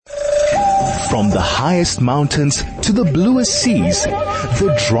From the highest mountains to the bluest seas,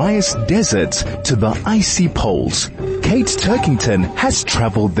 the driest deserts to the icy poles, Kate Turkington has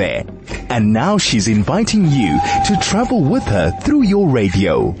traveled there. And now she's inviting you to travel with her through your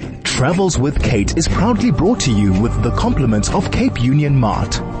radio. Travels with Kate is proudly brought to you with the compliments of Cape Union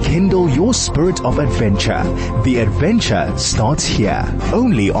Mart. Kindle your spirit of adventure. The adventure starts here.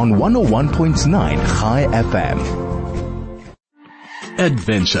 Only on 101.9 High FM.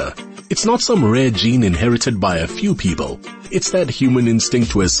 Adventure. It's not some rare gene inherited by a few people. It's that human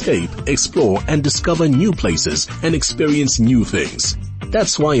instinct to escape, explore, and discover new places and experience new things.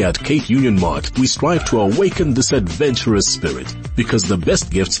 That's why at Cape Union Mart, we strive to awaken this adventurous spirit, because the best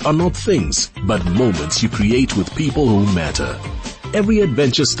gifts are not things, but moments you create with people who matter. Every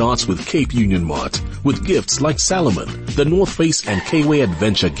adventure starts with Cape Union Mart, with gifts like Salomon, the North Face and K-Way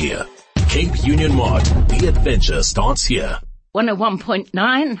adventure gear. Cape Union Mart, the adventure starts here.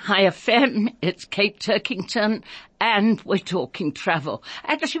 101.9 High FM, it's Kate Turkington, and we're talking travel.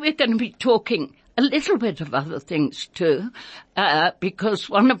 Actually, we're going to be talking a little bit of other things too, because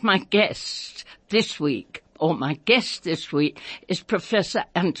one of my guests this week, is Professor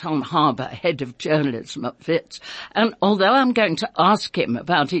Anton Harber, Head of Journalism at Wits. And although I'm going to ask him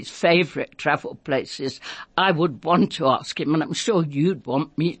about his favourite travel places, I would want to ask him, and I'm sure you'd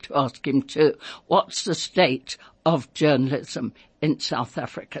want me to ask him too, what's the state of journalism in South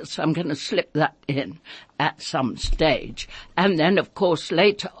Africa? So I'm going to slip that in at some stage. And then, of course,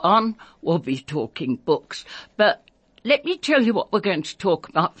 later on, we'll be talking books. But let me tell you what we're going to talk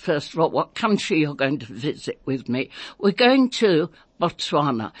about first of all, what country you're going to visit with me. We're going to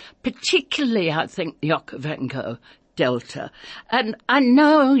Botswana, particularly, I think, the Okavango Delta. And I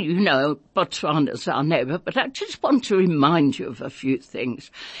know you know Botswana's our neighbour, but I just want to remind you of a few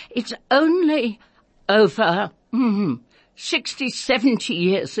things. It's only over 60, 70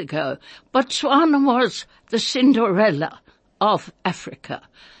 years ago, Botswana was the Cinderella of Africa.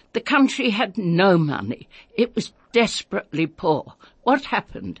 The country had no money. It was desperately poor. What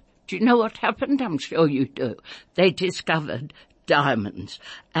happened? Do you know what happened? I'm sure you do. They discovered diamonds.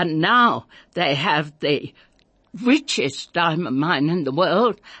 And now they have the richest diamond mine in the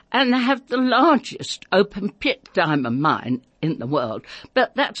world, and they have the largest open pit diamond mine in the world.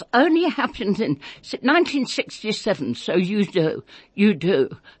 But that's only happened in 1967, so you do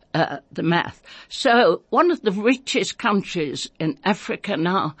the math. So one of the richest countries in Africa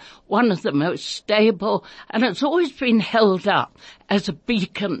now, one of the most stable, and it's always been held up as a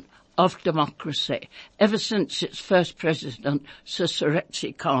beacon of democracy ever since its first president, Sir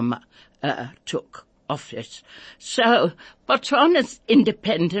Seretse Khama, took office. So Botswana's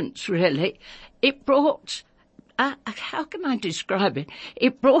independence, really, it brought, how can I describe it?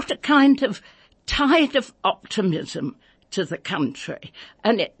 It brought a kind of tide of optimism to the country,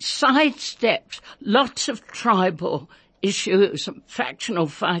 and it sidestepped lots of tribal issues and factional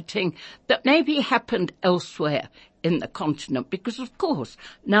fighting that maybe happened elsewhere in the continent, because of course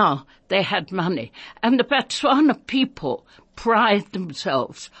now they had money. And the Botswana people pride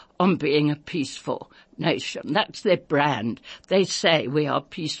themselves on being a peaceful nation. That's their brand. They say we are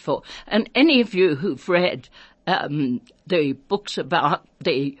peaceful. And any of you who've read the books about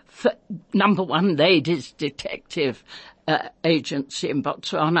the number one ladies detective agency in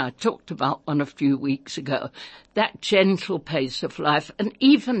Botswana, I talked about one a few weeks ago, that gentle pace of life. And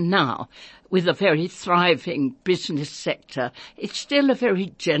even now, with a very thriving business sector, it's still a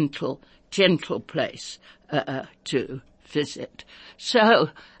very gentle place to visit. So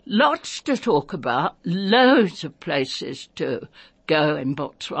lots to talk about, loads of places to go in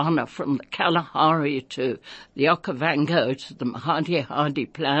Botswana, from the Kalahari to the Okavango to the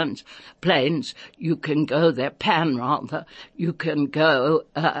Mahadi plains. You can go there, you can go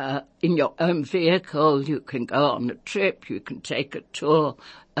in your own vehicle, you can go on a trip, you can take a tour,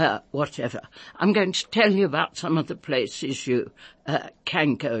 whatever. I'm going to tell you about some of the places you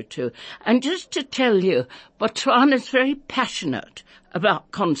can go to. And just to tell you, Botswana is very passionate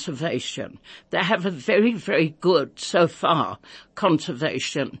about conservation. They have a very, very good, so far,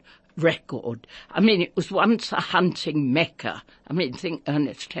 conservation record. I mean, it was once a hunting mecca. I mean, think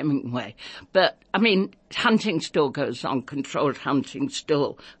Ernest Hemingway. But, I mean, hunting still goes on, controlled hunting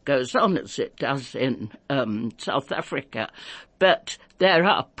still goes on, as it does in South Africa. But there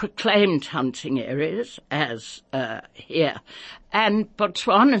are proclaimed hunting areas, as here. And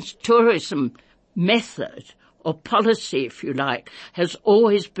Botswana's tourism method, or policy, if you like, has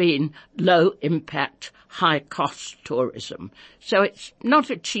always been low impact, high cost tourism. So it's not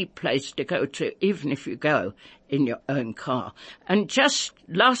a cheap place to go to, even if you go in your own car. And just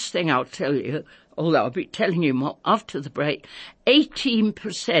last thing I'll tell you, although I'll be telling you more after the break,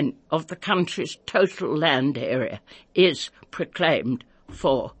 18% of the country's total land area is proclaimed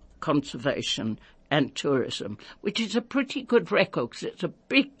for conservation and tourism, which is a pretty good record because it's a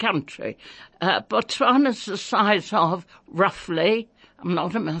big country. Botswana's the size of roughly, I'm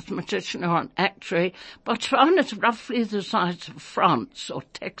not a mathematician or an actuary, Botswana's roughly the size of France or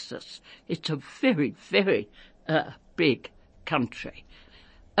Texas. It's a very, very big country.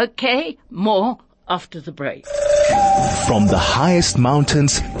 Okay, more after the break. From the highest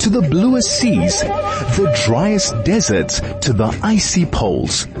mountains to the bluest seas, the driest deserts to the icy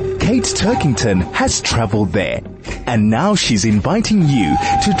poles, Kate Turkington has traveled there. And now she's inviting you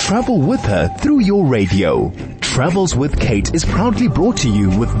to travel with her through your radio. Travels with Kate is proudly brought to you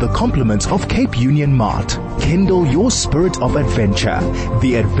with the compliments of Cape Union Mart. Kindle your spirit of adventure.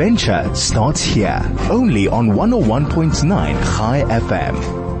 The adventure starts here, only on 101.9 High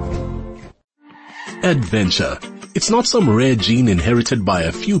FM. Adventure. It's not some rare gene inherited by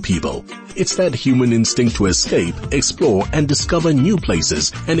a few people. It's that human instinct to escape, explore, and discover new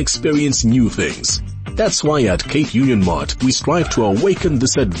places and experience new things. That's why at Cape Union Mart, we strive to awaken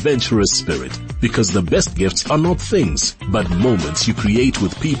this adventurous spirit, because the best gifts are not things, but moments you create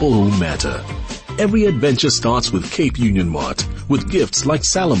with people who matter. Every adventure starts with Cape Union Mart, with gifts like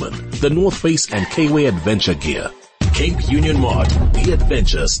Salomon, the North Face and K-Way adventure gear. Cape Union Mart, the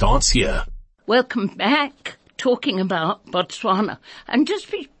adventure starts here. Welcome back, talking about Botswana. And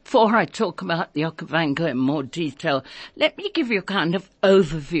just before I talk about the Okavango in more detail, let me give you a kind of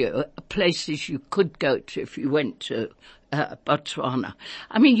overview of places you could go to if you went to Botswana.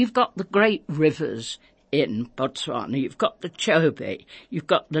 I mean, you've got the great rivers in Botswana. You've got the Chobe, you've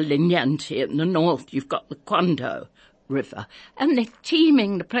got the Linyanti in the north, you've got the Kwando River. And they're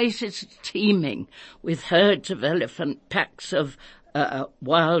teeming, the place is teeming with herds of elephant, packs of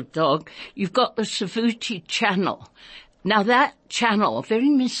wild dog. You've got the Savuti Channel. Now that channel, very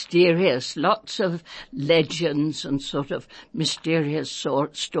mysterious, lots of legends and sort of mysterious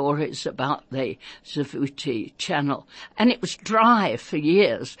stories about the Savuti Channel. And it was dry for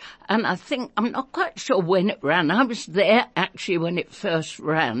years. And I'm not quite sure when it ran. I was there actually when it first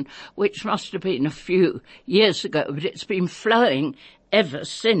ran, which must have been a few years ago, but it's been flowing ever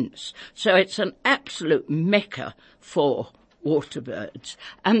since. So it's an absolute mecca for waterbirds.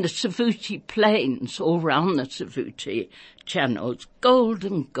 And the Savuti Plains, all round the Savuti Channels,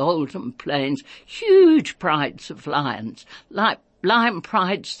 golden plains, huge prides of lions, like Lion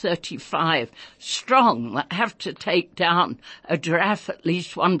Pride's 35 strong, that have to take down a giraffe at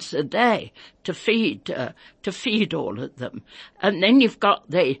least once a day to feed all of them. And then you've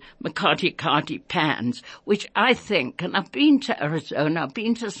got the Makati pans, which I think, and I've been to Arizona, I've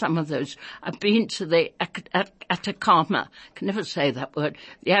been to some of those, I've been to the Atacama, I can never say that word,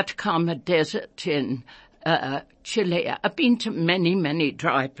 the Atacama Desert in Chile. I've been to many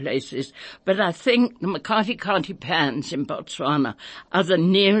dry places, but I think the Makati pans in Botswana are the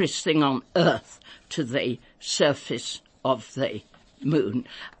nearest thing on earth to the surface of the moon.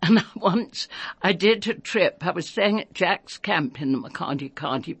 And once I did a trip, I was staying at Jack's camp in the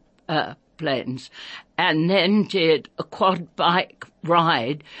Makati plains, and then did a quad bike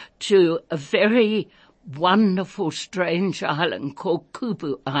ride to a very wonderful, strange island called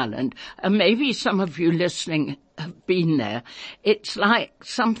Kubu Island. And maybe some of you listening have been there. It's like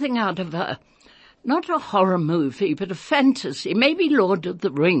something out of not a horror movie, but a fantasy, maybe Lord of the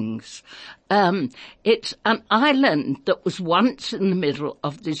Rings. It's an island that was once in the middle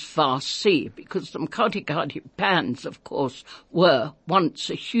of this vast sea, because the Makati pans, of course, were once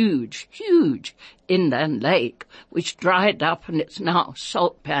a huge inland lake, which dried up and it's now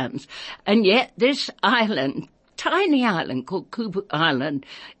salt pans. And yet this island, tiny island called Kubu Island,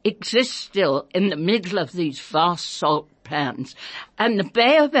 exists still in the middle of these vast salt pans. And the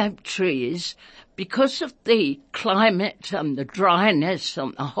baobab trees, because of the climate and the dryness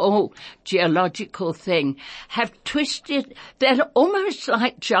and the whole geological thing, have twisted, they're almost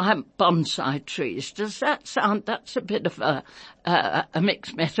like giant bonsai trees. Does that sound, that's a bit of a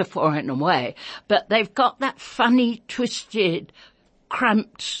mixed metaphor in a way, but they've got that funny, twisted,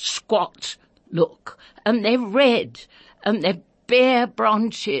 cramped, squat look, and they're red, and they're bare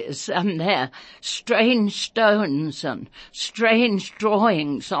branches, and their strange stones and strange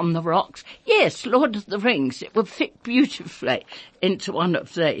drawings on the rocks. Yes, Lord of the Rings. It would fit beautifully into one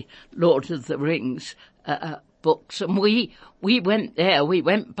of the Lord of the Rings books. And we went there. We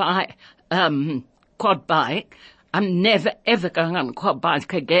went by quad bike. I'm never ever going on a quad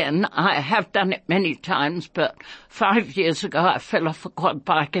bike again. I have done it many times, but 5 years ago I fell off a quad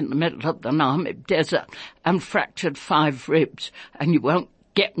bike in the middle of the Namib Desert and fractured 5 ribs, and you won't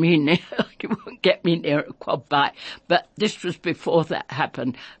get me near, you won't get me near a quad bike. But this was before that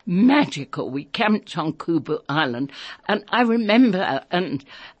happened. Magical. We camped on Kubu Island, and I remember,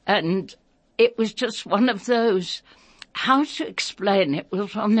 and it was just one of those, how to explain it,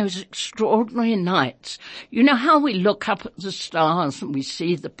 was on those extraordinary nights. You know how we look up at the stars and we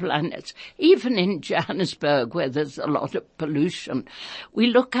see the planets, even in Johannesburg where there's a lot of pollution. We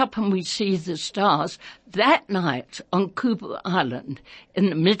look up and we see the stars. That night on Kubu Island, in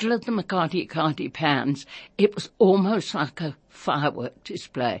the middle of the Makati Pans, it was almost like a firework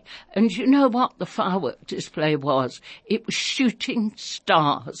display. And you know what the firework display was? It was shooting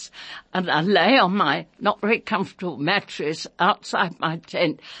stars. And I lay on my not very comfortable mattress outside my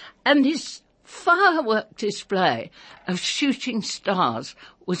tent, and this firework display of shooting stars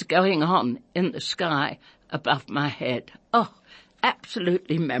was going on in the sky above my head. Oh,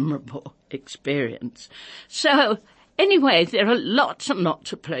 absolutely memorable experience. So anyway, there are lots and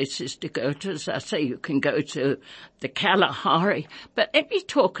lots of places to go to. As I say, you can go to the Kalahari. But let me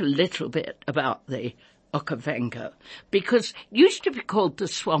talk a little bit about the Okavango, because it used to be called the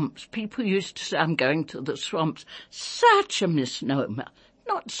swamps. People used to say, I'm going to the swamps. Such a misnomer.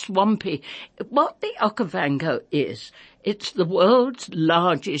 Not swampy. What the Okavango is, it's the world's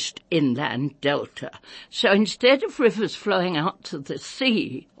largest inland delta. So instead of rivers flowing out to the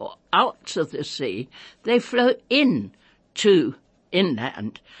sea or out to the sea, they flow in to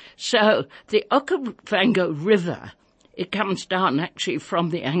inland. So the Okavango River, it comes down actually from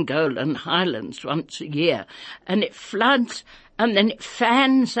the Angolan highlands once a year, and it floods and then it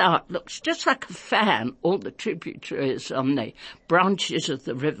fans out, looks just like a fan, all the tributaries on the branches of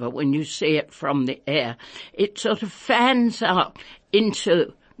the river when you see it from the air. It sort of fans out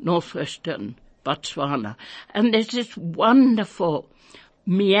into northwestern Botswana. And there's this wonderful,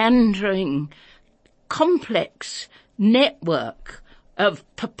 meandering, complex network of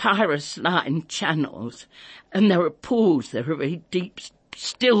papyrus-lined channels. And there are pools, there are very deep,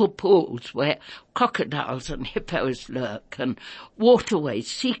 still pools where crocodiles and hippos lurk, and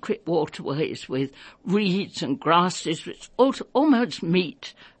waterways, secret waterways with reeds and grasses which almost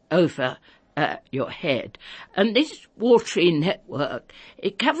meet over your head. And this watery network,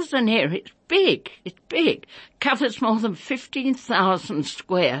 it covers an area, it's big, covers more than 15,000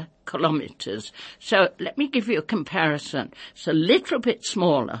 square kilometers. So let me give you a comparison. It's a little bit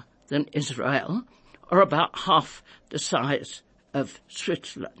smaller than Israel, or about half the size of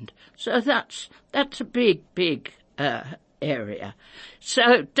Switzerland. So that's a big area.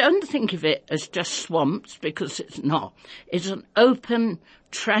 So don't think of it as just swamps, because it's not. It's an open,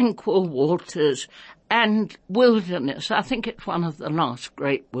 tranquil waters and wilderness. I think it's one of the last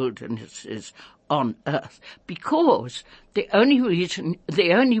great wildernesses on earth, because the only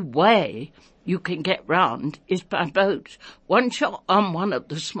way you can get round is by boat. Once you're on one of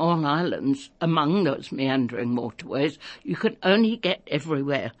the small islands among those meandering waterways, you can only get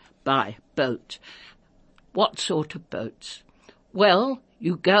everywhere by boat. What sort of boats? Well,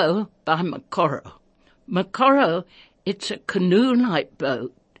 you go by Makoro. Makoro, it's a canoe-like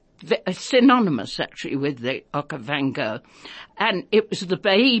boat, synonymous actually with the Okavango. And it was the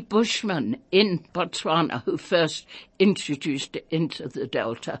Bay Bushmen in Botswana who first introduced it into the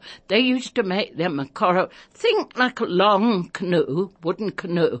delta. They used to make their Makoro, think like a long canoe, wooden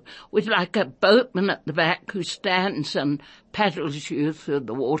canoe, with like a boatman at the back who stands and paddles you through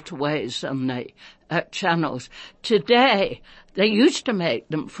the waterways and the channels. Today, they used to make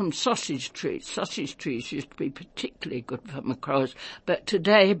them from sausage trees. Sausage trees used to be particularly good for macaroons, but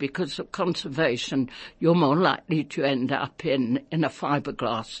today, because of conservation, you're more likely to end up in a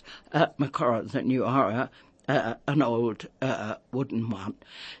fiberglass macaro than you are an old wooden one.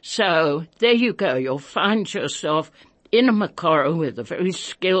 So there you go. You'll find yourself in a macaro with a very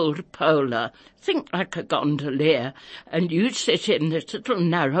skilled polar, think like a gondolier, and you sit in this little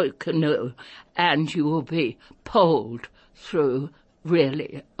narrow canoe and you will be poled through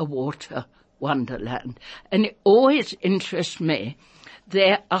really a water wonderland. And it always interests me.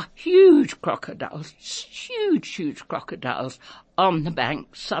 There are huge crocodiles on the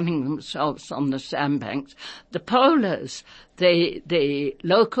bank, sunning themselves on the sandbanks. The polars, the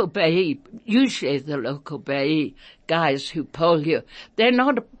local bay, usually the local bay guys who pole you, they're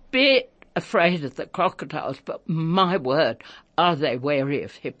not a bit afraid of the crocodiles, but my word, are they wary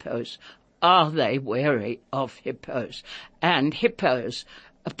of hippos? Are they wary of hippos? And hippos,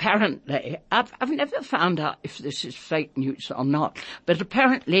 apparently, I've never found out if this is fake news or not, but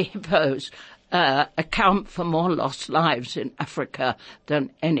apparently hippos account for more lost lives in Africa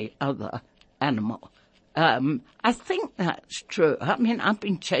than any other animal. I think that's true. I mean, I've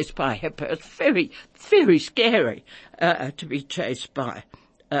been chased by a hippo. It's very, very scary to be chased by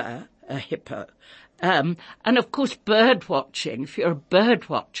a hippo. And of course, bird watching. If you're a bird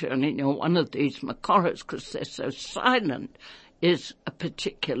watcher and you're one of these makoras, because they're so silent, is a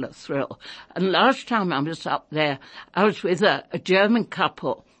particular thrill. And last time I was up there, I was with a German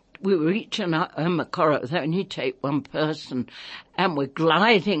couple. We were each in a makora, they only take one person, and we're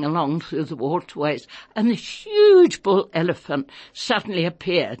gliding along through the waterways, and this huge bull elephant suddenly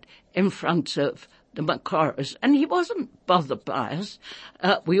appeared in front of the makoras, and he wasn't bothered by us.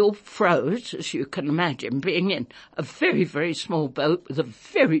 We all froze, as you can imagine, being in a very, very small boat with a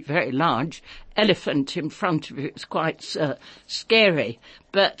very, very large elephant in front of you. It's quite scary,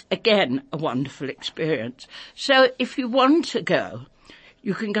 but again, a wonderful experience. So if you want to go,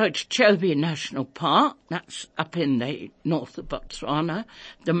 you can go to Chobe National Park, that's up in the north of Botswana,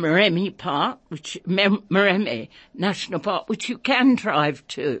 the Maremi National Park, which you can drive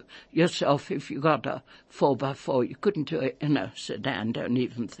to yourself if you got a 4x4. You couldn't do it in a sedan, don't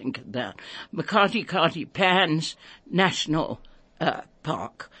even think of that. Makati Pans National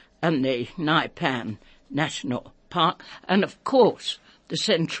Park and the Naipan National Park, and of course the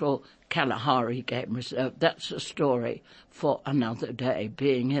Central Kalahari Game Reserve. That's a story for another day,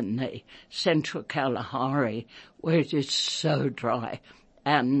 being in the Central Kalahari where it is so dry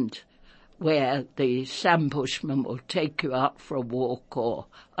and where the sambushmen will take you out for a walk or,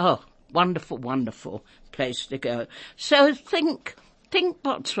 wonderful, wonderful place to go. So think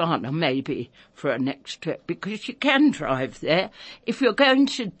Botswana maybe for a next trip, because you can drive there. If you're going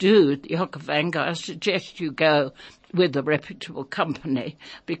to do the Okavango, I suggest you go with a reputable company,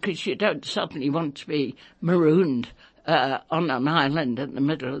 because you don't suddenly want to be marooned on an island in the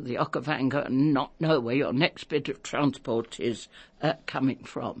middle of the Okavango and not know where your next bit of transport is coming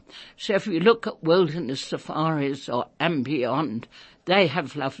from. So if you look at wilderness safaris or and beyond, they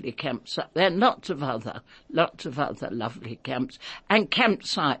have lovely camps up there, lots of other lovely camps. And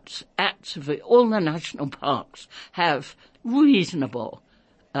campsites at all the national parks have reasonable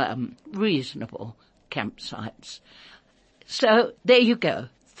campsites. So there you go.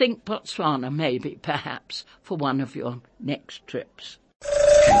 Think Botswana maybe, perhaps, for one of your next trips.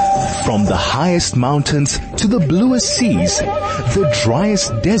 From the highest mountains to the bluest seas, the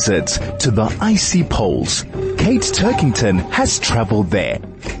driest deserts to the icy poles, Kate Turkington has traveled there.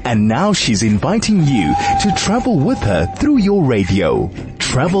 And now she's inviting you to travel with her through your radio.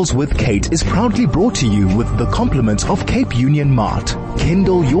 Travels with Kate is proudly brought to you with the compliments of Cape Union Mart.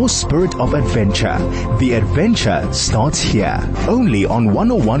 Kindle your spirit of adventure. The adventure starts here, only on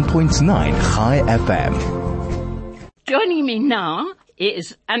 101.9 High FM. Joining me now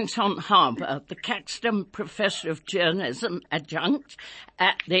is Anton Harber, the Caxton Professor of Journalism Adjunct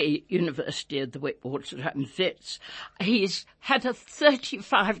at the University of the Witwatersrand Wits. He's had a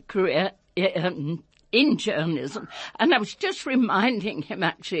 35 career in journalism, and I was just reminding him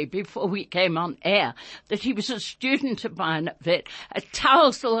actually before we came on air that he was a student of mine at Wit, a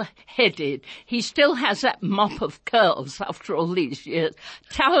tousle-headed, he still has that mop of curls after all these years,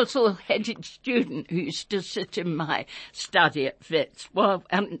 tousle-headed student who used to sit in my study at Wits, well,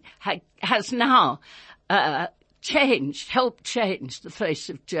 and has now helped change the face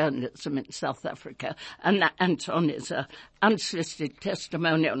of journalism in South Africa. And Anton is an unsolicited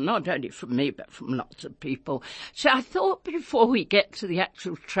testimonial, not only from me, but from lots of people. So I thought before we get to the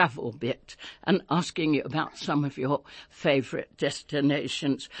actual travel bit and asking you about some of your favourite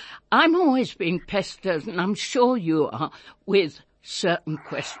destinations, I'm always being pestered, and I'm sure you are, with certain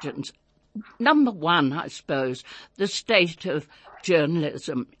questions. Number one, I suppose, the state of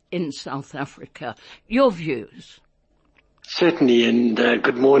journalism in South Africa. Your views? Certainly, and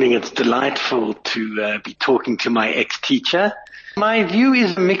good morning. It's delightful to be talking to my ex-teacher. My view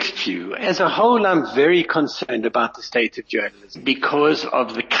is a mixed view. As a whole, I'm very concerned about the state of journalism because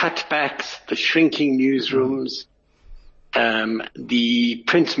of the cutbacks, the shrinking newsrooms, the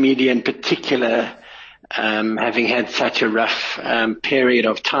print media in particular having had such a rough period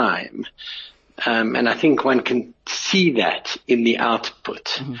of time. And I think one can see that in the output.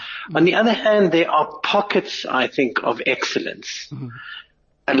 Mm-hmm. On the other hand, there are pockets, I think, of excellence. Mm-hmm.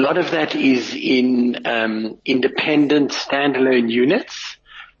 A lot of that is in independent, standalone units.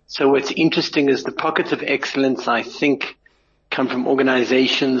 So what's interesting is the pockets of excellence, I think, come from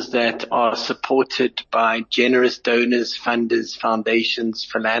organizations that are supported by generous donors, funders, foundations,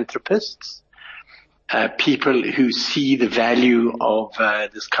 philanthropists. People who see the value of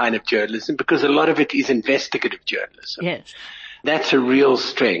this kind of journalism, because a lot of it is investigative journalism. Yes. That's a real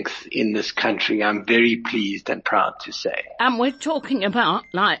strength in this country, I'm very pleased and proud to say. And we're talking about,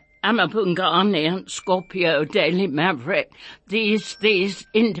 like, Amabungani and Scorpio, Daily Maverick, these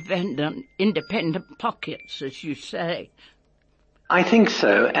independent pockets, as you say. I think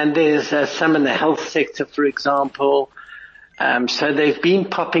so. And there's some in the health sector, for example. So they've been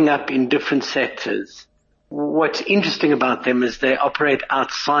popping up in different sectors. What's interesting about them is they operate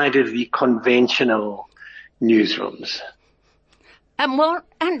outside of the conventional newsrooms. And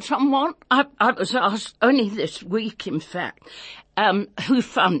Anton, I was asked only this week, in fact, who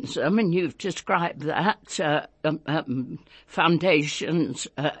funds them, and you've described that, foundations,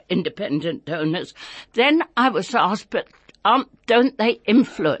 independent donors. Then I was asked, but don't they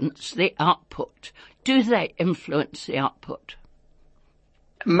influence the output? Do they influence the output?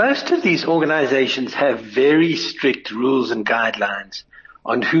 Most of these organizations have very strict rules and guidelines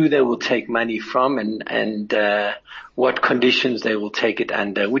on who they will take money from and what conditions they will take it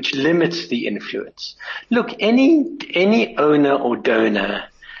under, which limits the influence. Look, any owner or donor,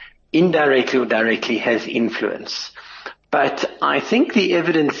 indirectly or directly, has influence. But I think the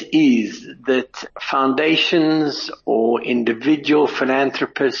evidence is that foundations or individual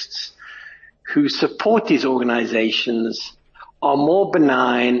philanthropists who support these organizations are more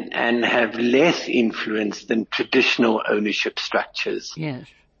benign and have less influence than traditional ownership structures. Yes.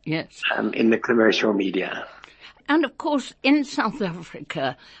 In the commercial media. And of course, in South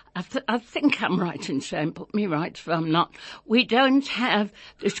Africa, I think I'm right in saying, put me right if I'm not, we don't have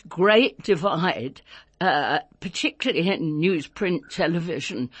this great divide, particularly in newsprint,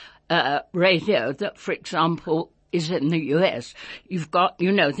 television, radio, that, for example, is in the US. You've got,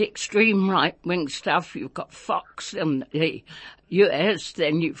 the extreme right-wing stuff. You've got Fox in the US.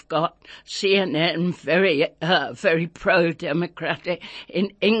 Then you've got CNN, very pro-democratic.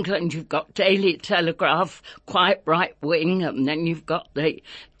 In England, you've got Daily Telegraph, quite right-wing. And then you've got the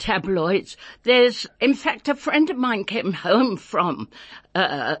tabloids. In fact, a friend of mine came home from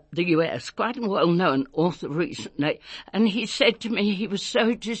the US, quite a well-known author recently, and he said to me he was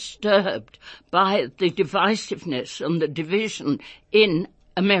so disturbed by the divisiveness and the division in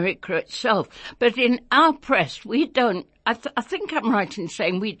America itself. But in our press, we don't, I think I'm right in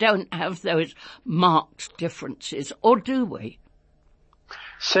saying we don't have those marked differences, or do we?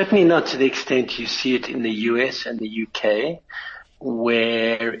 Certainly not to the extent you see it in the US and the UK,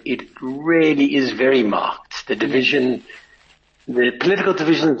 where it really is very marked. The division, the political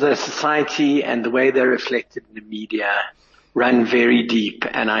divisions of the society and the way they're reflected in the media run very deep.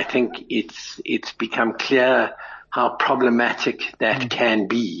 And I think it's become clear how problematic that can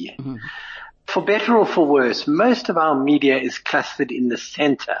be. Mm-hmm. For better or for worse, most of our media is clustered in the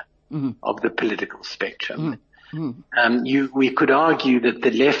center of the political spectrum. We could argue that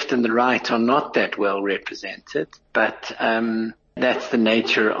the left and the right are not that well represented, but that's the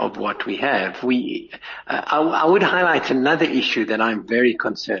nature of what we have. I would highlight another issue that I'm very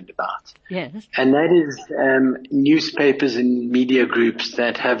concerned about. Yes. And that is newspapers and media groups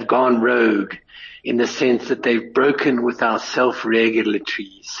that have gone rogue in the sense that they've broken with our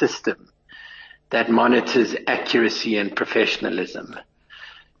self-regulatory system that monitors accuracy and professionalism.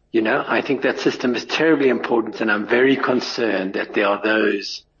 I think that system is terribly important, and I'm very concerned that there are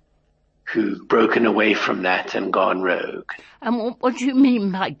those who've broken away from that and gone rogue. And what do you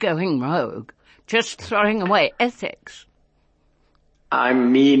mean by going rogue? Just throwing away ethics? I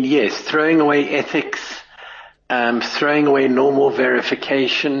mean, yes, throwing away ethics, throwing away normal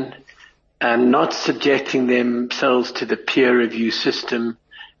verification, not subjecting themselves to the peer review system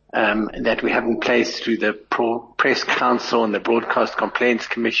that we have in place through the Press Council and the Broadcast Complaints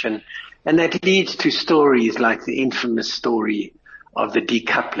Commission, and that leads to stories like the infamous story of the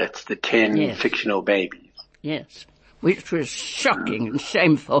decouplets, the 10 fictional babies. Yes, which was shocking and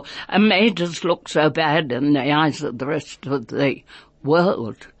shameful and made us look so bad in the eyes of the rest of the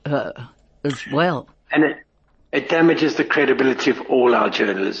world as well. And it damages the credibility of all our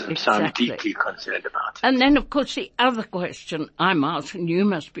journalism, exactly. So I'm deeply concerned about it. And then, of course, the other question I'm asked, and you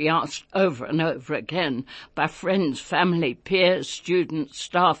must be asked over and over again by friends, family, peers, students,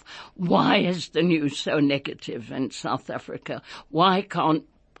 staff, why is the news so negative in South Africa? Why can't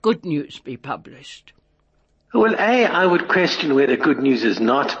good news be published? Well, I would question whether good news is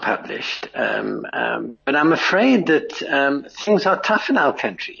not published, but I'm afraid that things are tough in our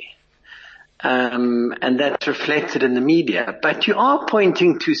country. And that's reflected in the media. But you are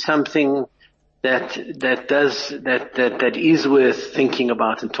pointing to something that is worth thinking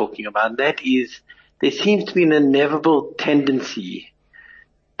about and talking about. That is, there seems to be an inevitable tendency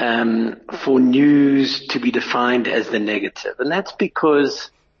for news to be defined as the negative, and that's because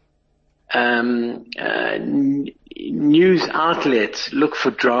news outlets look for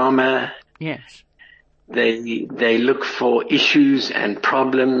drama. Yes. They look for issues and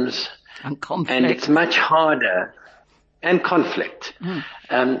problems. And conflict. And it's much harder. And conflict.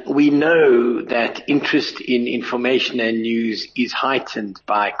 We know that interest in information and news is heightened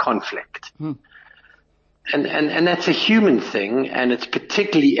by conflict. And that's a human thing, and it's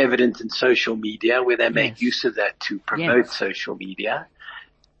particularly evident in social media, where they make use of that to promote social media.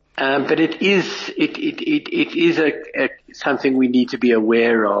 But it is something we need to be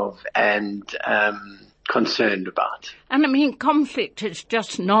aware of and concerned about. And I mean, conflict is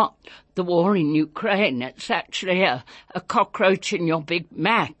just not the war in Ukraine. It's actually a cockroach in your Big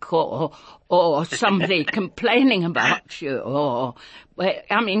Mac, or somebody complaining about you,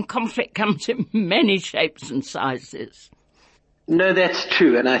 conflict comes in many shapes and sizes. No, that's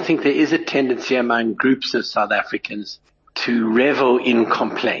true. And I think there is a tendency among groups of South Africans to revel in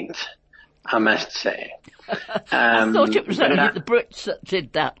complaint, I must say. I thought it was only the Brits that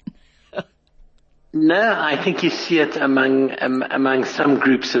did that. No, I think you see it among some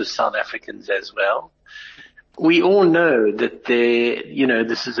groups of South Africans as well. We all know that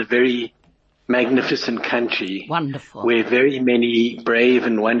this is a very magnificent country. Wonderful. Where very many brave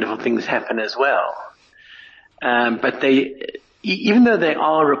and wonderful things happen as well. But even though they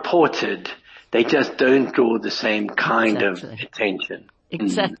are reported, they just don't draw the same kind of attention.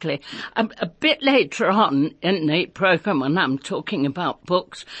 Exactly. A bit later on in the program, when I'm talking about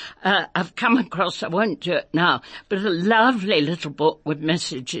books, I've come across, I won't do it now, but a lovely little book with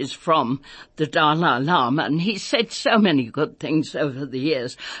messages from the Dalai Lama. And he said so many good things over the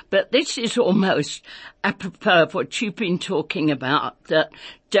years. But this is almost apropos of what you've been talking about, that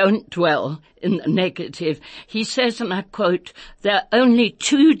don't dwell in the negative. He says, and I quote, "There are only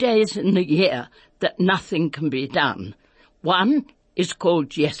 2 days in the year that nothing can be done. One is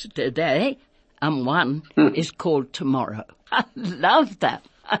called yesterday, and one is called tomorrow." I love that.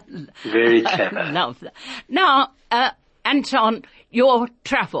 Very clever. I love that. Now, Anton, your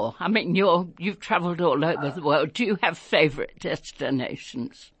travel, you've travelled all over the world. Do you have favourite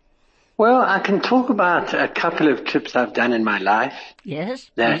destinations? Well, I can talk about a couple of trips I've done in my life. Yes.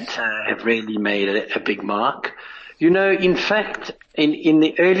 That have really made a big mark. In fact, in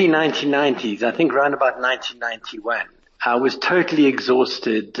the early 1990s, I think around about 1991, I was totally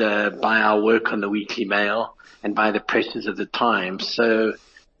exhausted by our work on the Weekly Mail and by the pressures of the time. So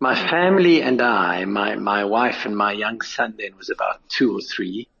my family and I, my wife and my young son then was about 2 or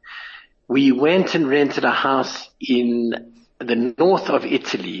 3, we went and rented a house in the north of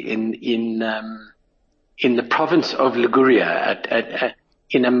Italy, in the province of Liguria,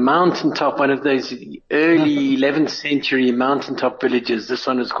 in a mountaintop, one of those early 11th century mountaintop villages. This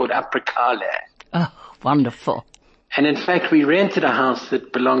one was called Apricale. Oh, wonderful. And in fact, we rented a house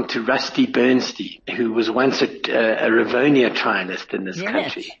that belonged to Rusty Bernstein, who was once a Rivonia trialist in this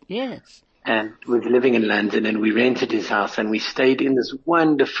country. Yes. And was living in London, and we rented his house, and we stayed in this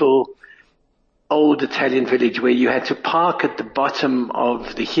wonderful old Italian village where you had to park at the bottom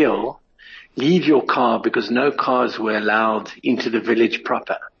of the hill, leave your car because no cars were allowed into the village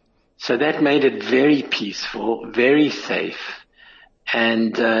proper. So that made it very peaceful, very safe.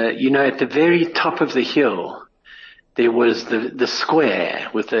 And, at the very top of the hill, there was the square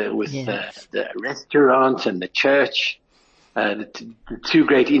with the restaurant and the church, the two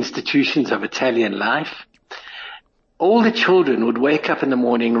great institutions of Italian life. All the children would wake up in the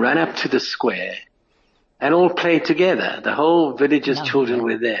morning, run up to the square, and all play together. The whole village's children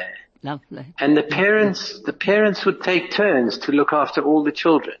were there. Lovely. And the parents would take turns to look after all the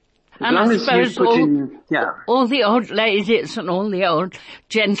children. And I suppose all the old ladies and all the old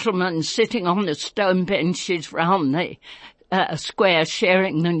gentlemen sitting on the stone benches round the square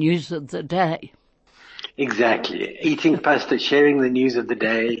sharing the news of the day. Exactly. Eating pasta, sharing the news of the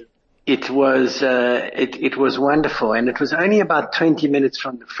day. It was wonderful, and it was only about 20 minutes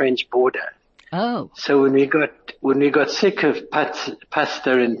from the French border. Oh. So when we got sick of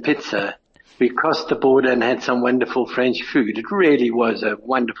pasta and pizza, we crossed the border and had some wonderful French food. It really was a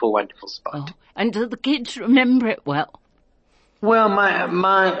wonderful, wonderful spot. Oh. And do the kids remember it well? Well,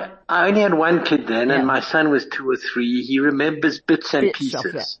 I only had one kid then, and my son was 2 or 3. He remembers bits and pieces.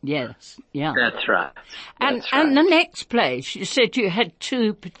 Of it. Yes, yeah. That's right. And the next place, you said you had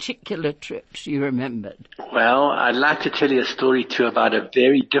 2 particular trips you remembered. Well, I'd like to tell you a story too about a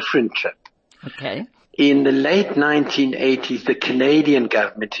very different trip. Okay. In the late 1980s, the Canadian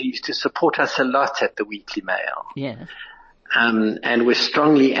government used to support us a lot at the Weekly Mail. Yes. And was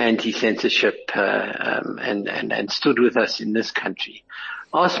strongly anti-censorship, and stood with us in this country.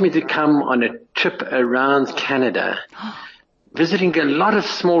 Asked me to come on a trip around Canada, visiting a lot of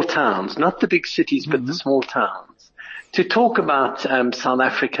small towns, not the big cities, but the small towns, to talk about South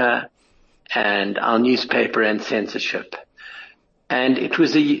Africa and our newspaper and censorship. And it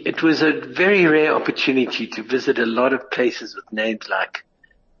was a very rare opportunity to visit a lot of places with names like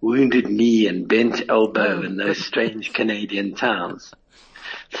Wounded Knee and Bent Elbow and those strange Canadian towns.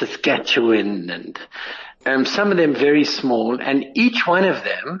 Saskatchewan and some of them very small, and each one of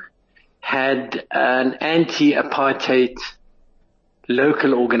them had an anti-apartheid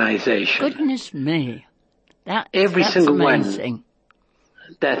local organization. Goodness me. Every that's single amazing. one.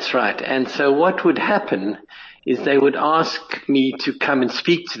 That's right. And so what would happen is they would ask me to come and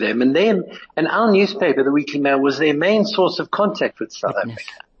speak to them, and our newspaper, the Weekly Mail, was their main source of contact with South Africa.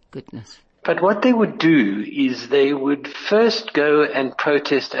 Goodness. But what they would do is they would first go and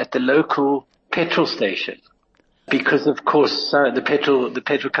protest at the local petrol station, because of course the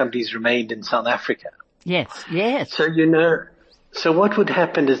petrol companies remained in South Africa. Yes. So what would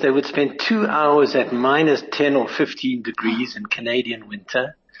happen is they would spend 2 hours at minus 10 or 15 degrees in Canadian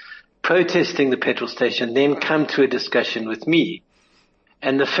winter, protesting the petrol station, then come to a discussion with me.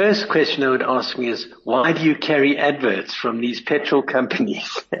 And the first question they would ask me is, why do you carry adverts from these petrol companies?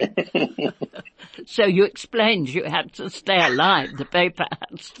 So you explained you had to stay alive. The paper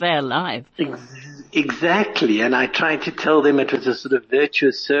had to stay alive. Exactly. And I tried to tell them it was a sort of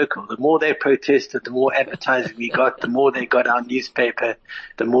virtuous circle. The more they protested, the more advertising we got, the more they got our newspaper,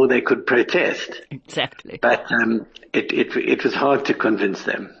 the more they could protest. Exactly. But it was hard to convince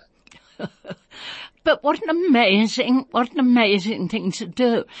them. But what an amazing thing to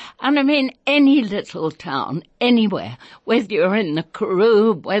do. And I mean, any little town, anywhere, whether you're in the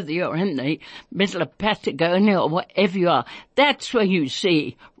Karoo, whether you're in the middle of Patagonia or wherever you are, that's where you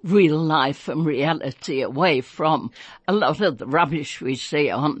see real life and reality away from a lot of the rubbish we see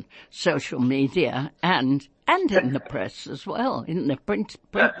on social media and in the press as well, in the print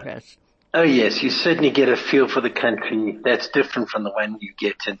press. Oh yes, you certainly get a feel for the country that's different from the one you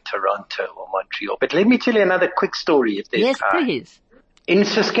get in Toronto or Montreal. But let me tell you another quick story if there's time. Yes, please. In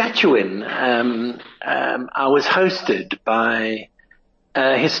Saskatchewan, I was hosted by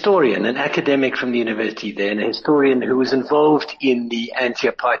a historian, an academic from the university there, and a historian who was involved in the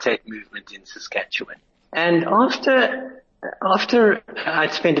anti-apartheid movement in Saskatchewan. And after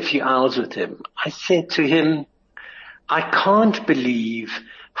I'd spent a few hours with him, I said to him, I can't believe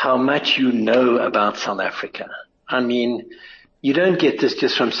how much you know about South Africa. I mean, you don't get this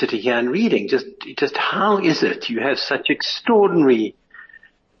just from sitting here and reading. Just how is it you have such extraordinary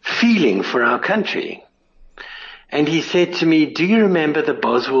feeling for our country? And he said to me, do you remember the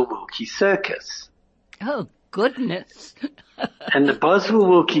Boswell-Wilkie Circus? Oh, goodness. And the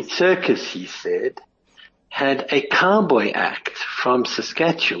Boswell-Wilkie Circus, he said, had a cowboy act from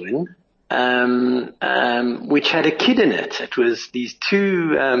Saskatchewan, which had a kid in it. It was these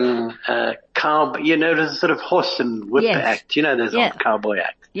two, cowboy, there's a sort of horse and whip act, there's old cowboy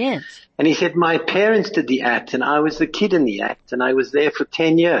act. Yes. And he said, my parents did the act and I was the kid in the act and I was there for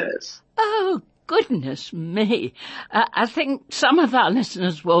 10 years. Oh, goodness me. I think some of our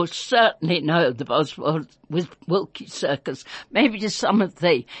listeners will certainly know the Boswell-Wilkie Circus. Maybe just some of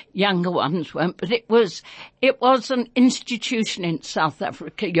the younger ones won't, but it was an institution in South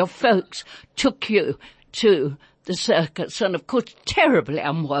Africa. Your folks took you to the circus, and of course terribly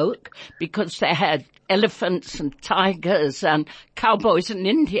unwoke because they had elephants and tigers and cowboys and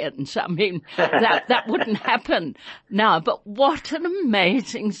Indians. I mean, that wouldn't happen now, but what an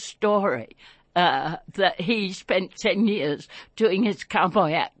amazing story. That he spent 10 years doing his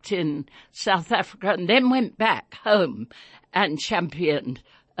cowboy act in South Africa and then went back home and championed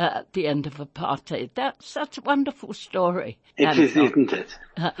the end of apartheid. That's such a wonderful story. It is, isn't it?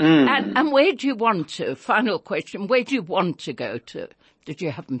 And where do you want to, final question, where do you want to go to that you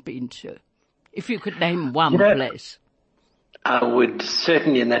haven't been to? If you could name one place. I would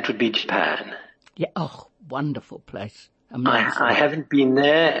certainly, and that would be Japan. Yeah, oh, wonderful place. I haven't been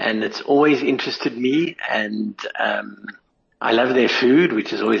there, and it's always interested me, and I love their food,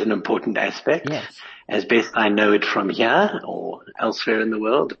 which is always an important aspect, as best I know it from here or elsewhere in the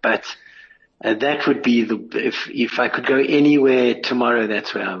world. But that would be if I could go anywhere tomorrow,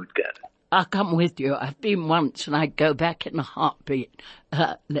 that's where I would go. I'll come with you. I've been once, and I'd go back in a heartbeat,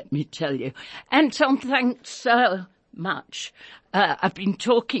 let me tell you. Anton, thanks so much. I've been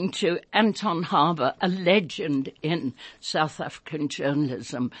talking to Anton Harber, a legend in South African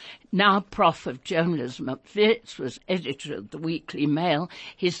journalism, now Prof of Journalism at Wits, was editor of the Weekly Mail.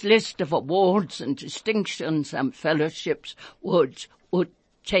 His list of awards and distinctions and fellowships would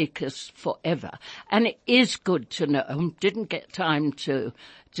take us forever. And it is good to know, didn't get time to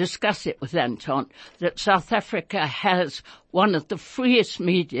discuss it with Anton, that South Africa has one of the freest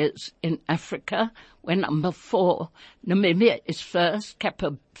medias in Africa. We're number 4. Namibia is first, Cape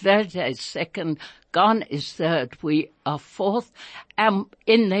Verde is second, Ghana is third, we are 4th. And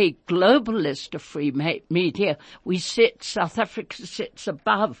in the global list of free media, South Africa sits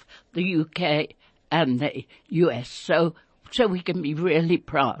above the UK and the US. So we can be really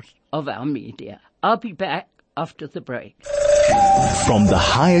proud of our media. I'll be back after the break. From the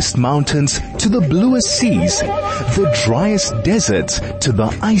highest mountains to the bluest seas, the driest deserts to the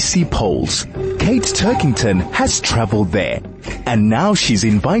icy poles, Kate Turkington has traveled there. And now she's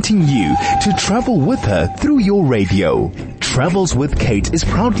inviting you to travel with her through your radio. Travels with Kate is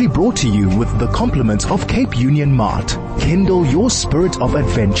proudly brought to you with the compliments of Cape Union Mart. Kindle your spirit of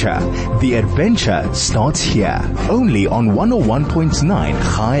adventure. The adventure starts here, only on 101.9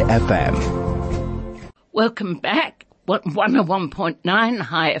 High FM. Welcome back. 101.9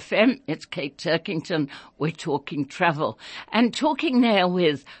 High FM. It's Kate Turkington. We're talking travel. And talking there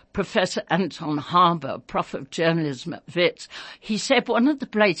with Professor Anton Harber, Prof of Journalism at Wits. He said one of the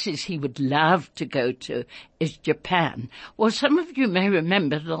places he would love to go to is Japan. Well, some of you may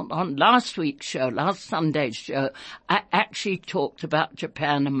remember that on last Sunday's show, I actually talked about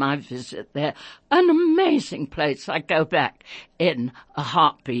Japan and my visit there. An amazing place. I go back in a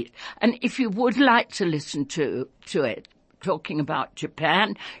heartbeat. And if you would like to listen to it, talking about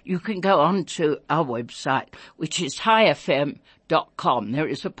Japan, you can go on to our website, which is highfm.com. There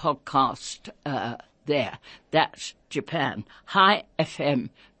is a podcast there. That's Japan, highfm.com.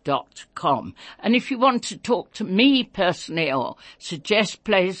 And if you want to talk to me personally or suggest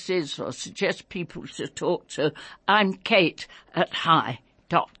places or suggest people to talk to, I'm Kate at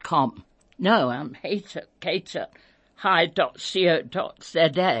high.com. No, I'm Kate at high.co.za.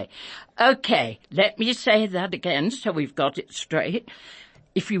 Okay, let me say that again so we've got it straight.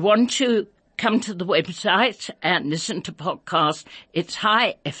 If you want to come to the website and listen to podcasts, it's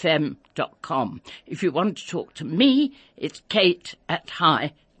highfm.com. If you want to talk to me, it's Kate at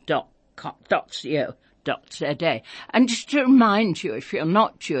high.co.za. And just to remind you, if you're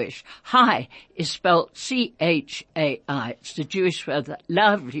not Jewish, High is spelled C-H-A-I. It's the Jewish word, that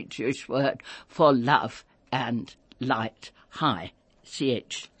lovely Jewish word for love and light. High,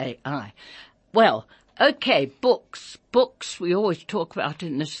 C-H-A-I. Well, okay, books we always talk about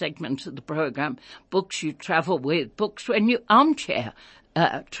in this segment of the program. Books you travel with, books when you armchair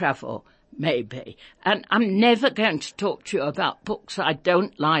travel, maybe. And I'm never going to talk to you about books I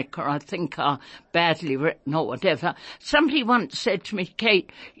don't like or I think are badly written or whatever. Somebody once said to me,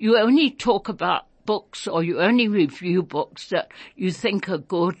 Kate, you only talk about books or you only review books that you think are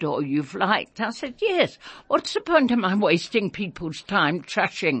good or you've liked. I said, yes. What's the point of my wasting people's time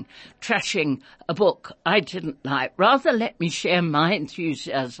trashing a book I didn't like? Rather let me share my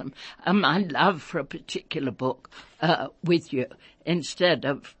enthusiasm and my love for a particular book with you instead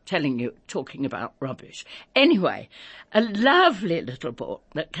of talking about rubbish. Anyway, a lovely little book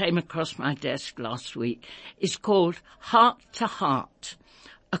that came across my desk last week is called Heart to Heart,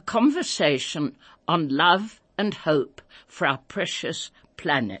 a conversation on love and hope for our precious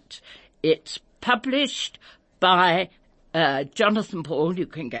planet. It's published by Jonathan Paul, you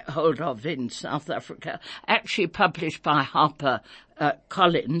can get hold of in South Africa, actually published by Harper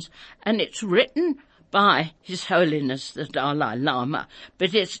Collins, and it's written by His Holiness the Dalai Lama,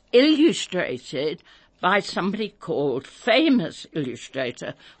 but it's illustrated by famous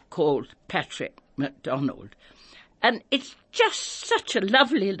illustrator called Patrick MacDonald. And it's just such a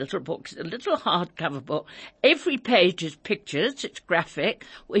lovely little book. It's a little hardcover book. Every page is pictures. It's graphic,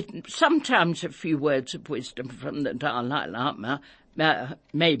 with sometimes a few words of wisdom from the Dalai Lama.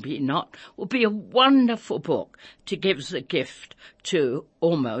 Maybe not. Will be a wonderful book to give as a gift to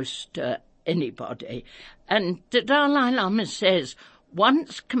almost anybody. And the Dalai Lama says,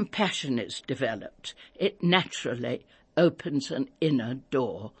 once compassion is developed, it naturally opens an inner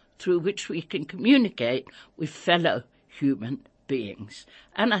door through which we can communicate with fellow human beings.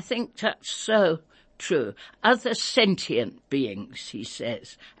 And I think that's so true. Other sentient beings, he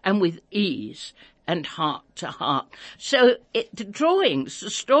says, and with ease and heart to heart. So the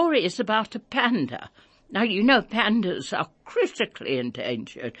story is about a panda. Now, you know pandas are critically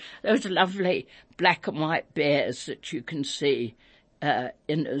endangered. Those lovely black and white bears that you can see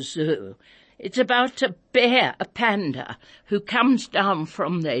in a zoo. It's about a panda, who comes down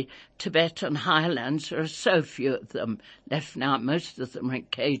from the Tibetan highlands. There are so few of them left now. Most of them are in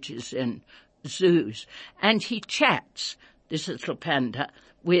cages in zoos. And he chats, this little panda,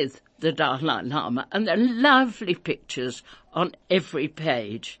 with the Dalai Lama, and there are lovely pictures on every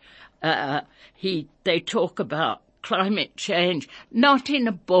page. They talk about climate change, not in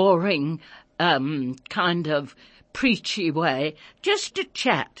a boring kind of preachy way, just a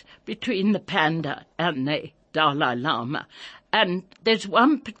chat between the panda and the Dalai Lama. And there's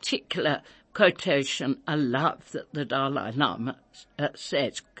one particular quotation I love that the Dalai Lama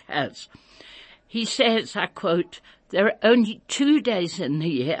has. He says, I quote, "There are only 2 days in the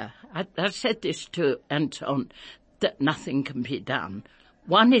year," I said this to Anton, "that nothing can be done.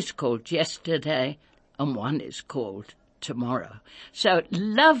 One is called yesterday and one is called tomorrow." So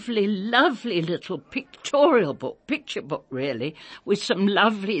lovely, lovely little picture book really, with some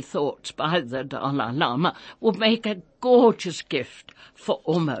lovely thoughts by the Dalai Lama, will make a gorgeous gift for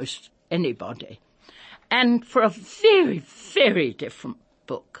almost anybody. And for a very, very different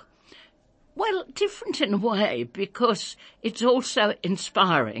book. Well, different in a way because it's also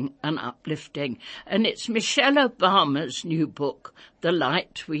inspiring and uplifting. And it's Michelle Obama's new book, The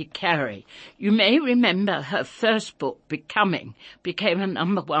Light We Carry. You may remember her first book, Becoming, became a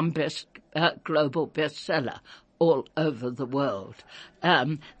 #1 global bestseller all over the world.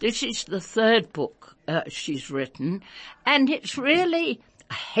 This is the third book she's written. And it's really,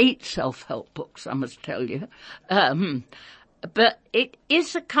 I hate self-help books, I must tell you. But it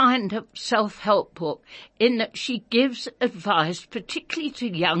is a kind of self-help book in that she gives advice, particularly to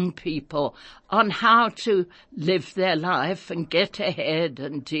young people, on how to live their life and get ahead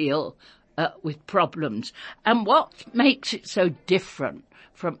and deal with problems. And what makes it so different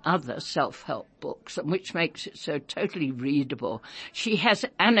from other self-help books, and which makes it so totally readable, she has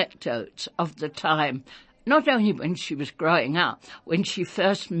anecdotes of the time, not only when she was growing up, when she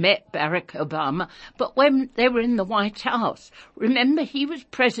first met Barack Obama, but when they were in the White House. Remember, he was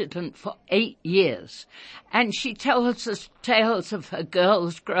president for 8 years. And she tells us tales of her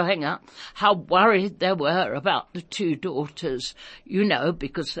girls growing up, how worried they were about the 2 daughters,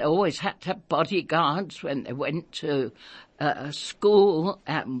 because they always had to have bodyguards when they went to school,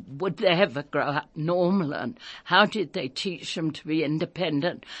 and would they ever grow up normal, and how did they teach them to be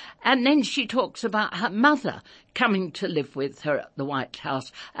independent? And then she talks about her mother coming to live with her at the White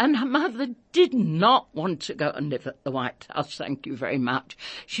House, and her mother did not want to go and live at the White House, thank you very much.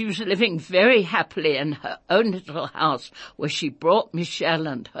 She was living very happily in her own little house where she brought Michelle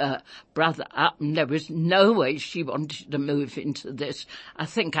and her brother up, and there was no way she wanted to move into this, I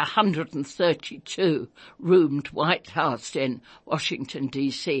think, 132-roomed White House in Washington,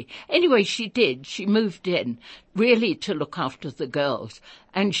 D.C. Anyway, she did. She moved in really to look after the girls.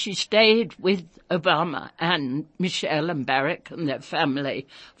 And she stayed with Obama and Michelle and Barack and their family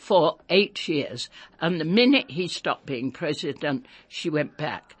for 8 years. And the minute he stopped being president, she went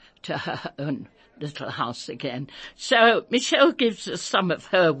back to her own little house again. So Michelle gives us some of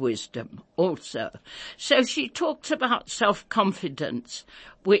her wisdom also. So she talks about self-confidence,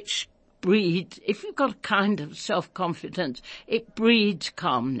 which breeds, if you've got a kind of self-confidence, it breeds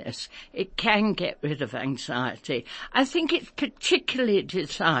calmness. It can get rid of anxiety. I think it's particularly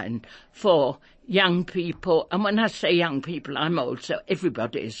designed for young people, and when I say young people, I'm old, so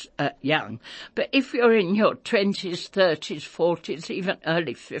everybody's young. But if you're in your 20s, 30s, 40s, even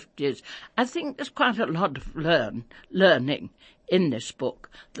early 50s, I think there's quite a lot of learning in this book.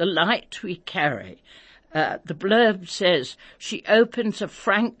 The Light We Carry. The blurb says she opens a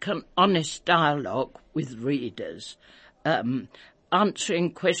frank and honest dialogue with readers,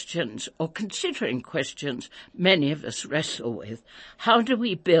 answering questions or considering questions many of us wrestle with. How do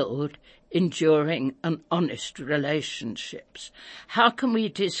we build enduring and honest relationships? How can we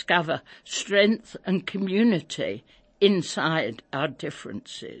discover strength and community inside our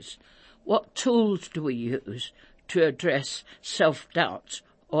differences? What tools do we use to address self-doubts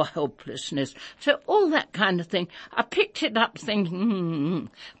or helplessness? So all that kind of thing. I picked it up thinking,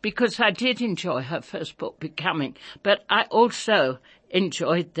 because I did enjoy her first book, Becoming, but I also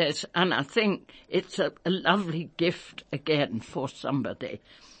enjoyed this, and I think it's a lovely gift again for somebody.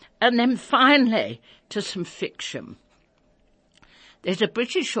 And then finally, to some fiction. There's a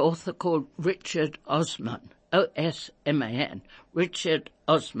British author called Richard Osman, O-S-M-A-N, Richard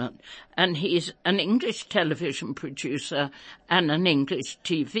Osman, and he's an English television producer and an English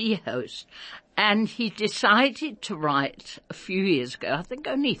TV host. And he decided to write a few years ago, I think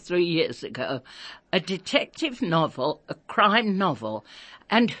only 3 years ago, a detective novel, a crime novel,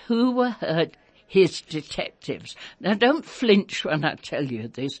 and who were his detectives? Now don't flinch when I tell you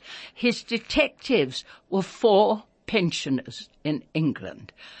this. His detectives were 4 pensioners in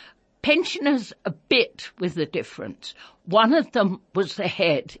England. Pensioners a bit with a difference. One of them was the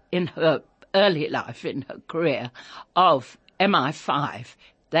head in her early life, in her career, of MI5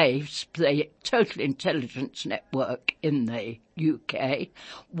 the Total Intelligence Network in the UK.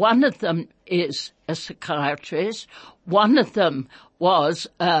 One of them is a psychiatrist. One of them was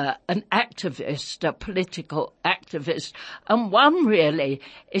an activist, a political activist. And one really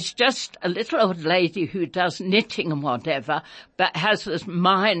is just a little old lady who does knitting and whatever, but has a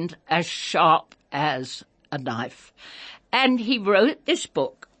mind as sharp as a knife. And he wrote this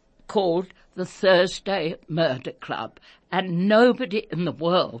book called The Thursday Murder Club, and nobody in the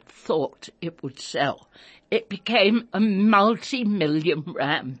world thought it would sell. It became a multi-million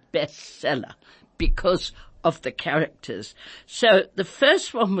rand bestseller because of the characters. So the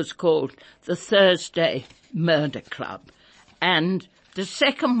first one was called The Thursday Murder Club, and the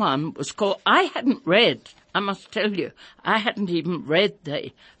second one was called, I must tell you, I hadn't even read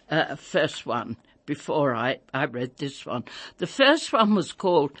the first one before I read this one. The first one was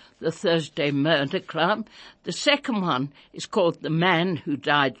called The Thursday Murder Club. The second one is called The Man Who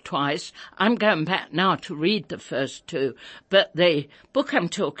Died Twice. I'm going back now to read the first two, but the book I'm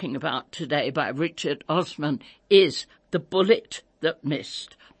talking about today by Richard Osman is The Bullet That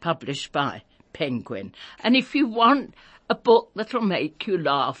Missed, published by Penguin. And if you want a book that'll make you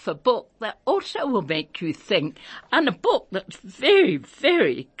laugh, a book that also will make you think, and a book that's very,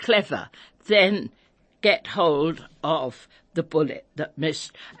 very clever, then get hold of The Bullet That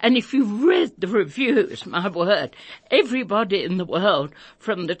Missed. And if you've read the reviews, my word, everybody in the world,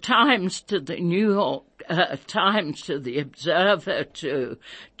 from the Times to the New York Times to the Observer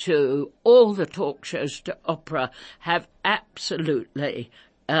to all the talk shows to Oprah, have absolutely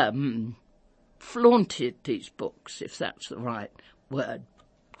flaunted these books, if that's the right word.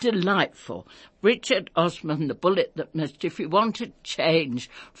 Delightful. Richard Osman, The Bullet That Missed. If you want to change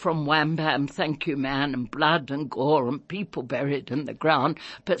from wham bam, thank you man, and blood and gore and people buried in the ground,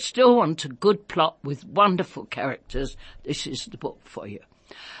 but still want a good plot with wonderful characters, this is the book for you.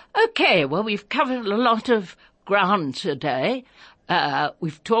 Okay, well, we've covered a lot of ground today.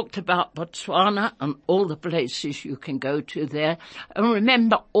 We've talked about Botswana and all the places you can go to there. And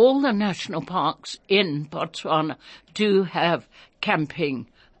remember, all the national parks in Botswana do have camping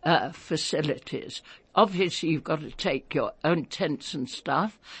facilities. Obviously, you've got to take your own tents and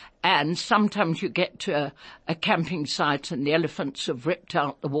stuff, and sometimes you get to a camping site and the elephants have ripped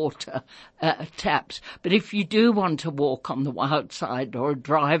out the water taps. But if you do want to walk on the wild side or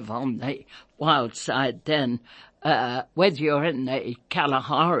drive on the wild side, then whether you're in the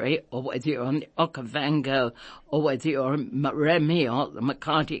Kalahari or whether you're on the Okavango or whether you're in Maremi or the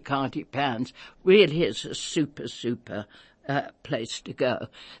Makati Pans, really is a super place to go.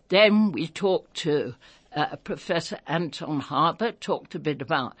 Then we talked to Professor Anton Harber, talked a bit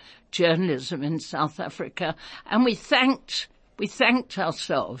about journalism in South Africa, and we thanked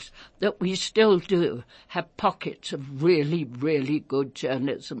ourselves that we still do have pockets of really, really good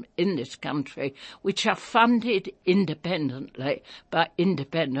journalism in this country, which are funded independently by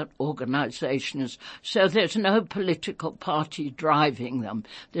independent organisations. So there's no political party driving them.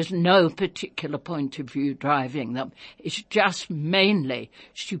 There's no particular point of view driving them. It's just mainly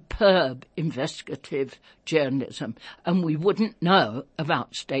superb investigative journalism. And we wouldn't know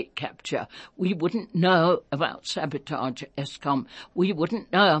about state capture. We wouldn't know about sabotage at Eskom. We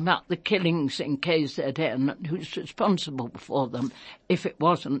wouldn't know about the killings in KZN and who's responsible for them if it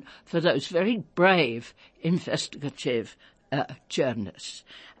wasn't for those very brave investigative journalists.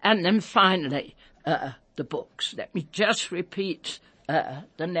 And then finally, the books. Let me just repeat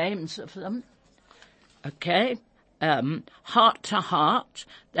the names of them. Okay. Heart to Heart,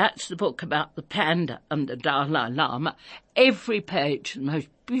 that's the book about the panda and the Dalai Lama. Every page, the most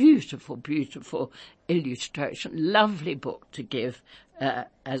beautiful, beautiful illustration. Lovely book to give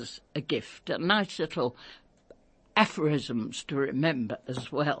as a gift. Nice little aphorisms to remember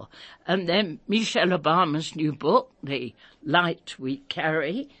as well. And then Michelle Obama's new book, The Light We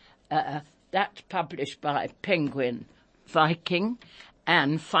Carry, that's published by Penguin Viking.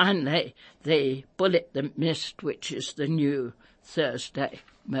 And finally, The Bullet That Missed, which is the new Thursday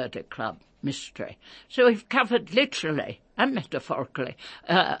Murder Club mystery. So we've covered literally and metaphorically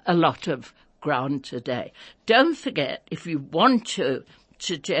a lot of ground today. Don't forget, if you want to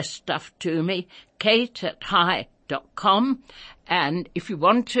suggest stuff to me, kate@hi.com. And if you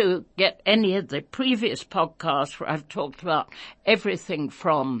want to get any of the previous podcasts where I've talked about everything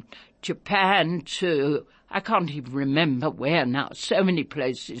from Japan to, I can't even remember where now, so many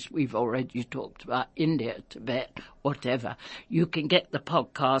places we've already talked about, India, Tibet, whatever. You can get the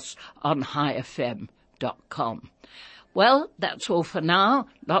podcasts on highfm.com. Well, that's all for now.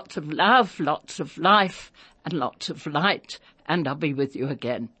 Lots of love, lots of life, and lots of light. And I'll be with you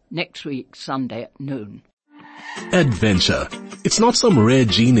again next week, Sunday at noon. Adventure. It's not some rare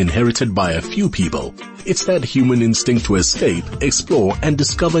gene inherited by a few people. It's that human instinct to escape, explore, and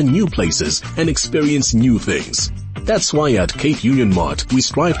discover new places and experience new things. That's why at Cape Union Mart, we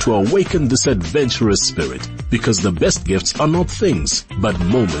strive to awaken this adventurous spirit, because the best gifts are not things, but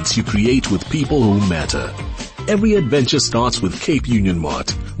moments you create with people who matter. Every adventure starts with Cape Union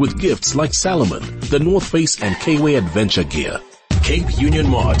Mart, with gifts like Salomon, the North Face and K-Way adventure gear. Cape Union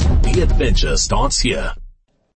Mart, the adventure starts here.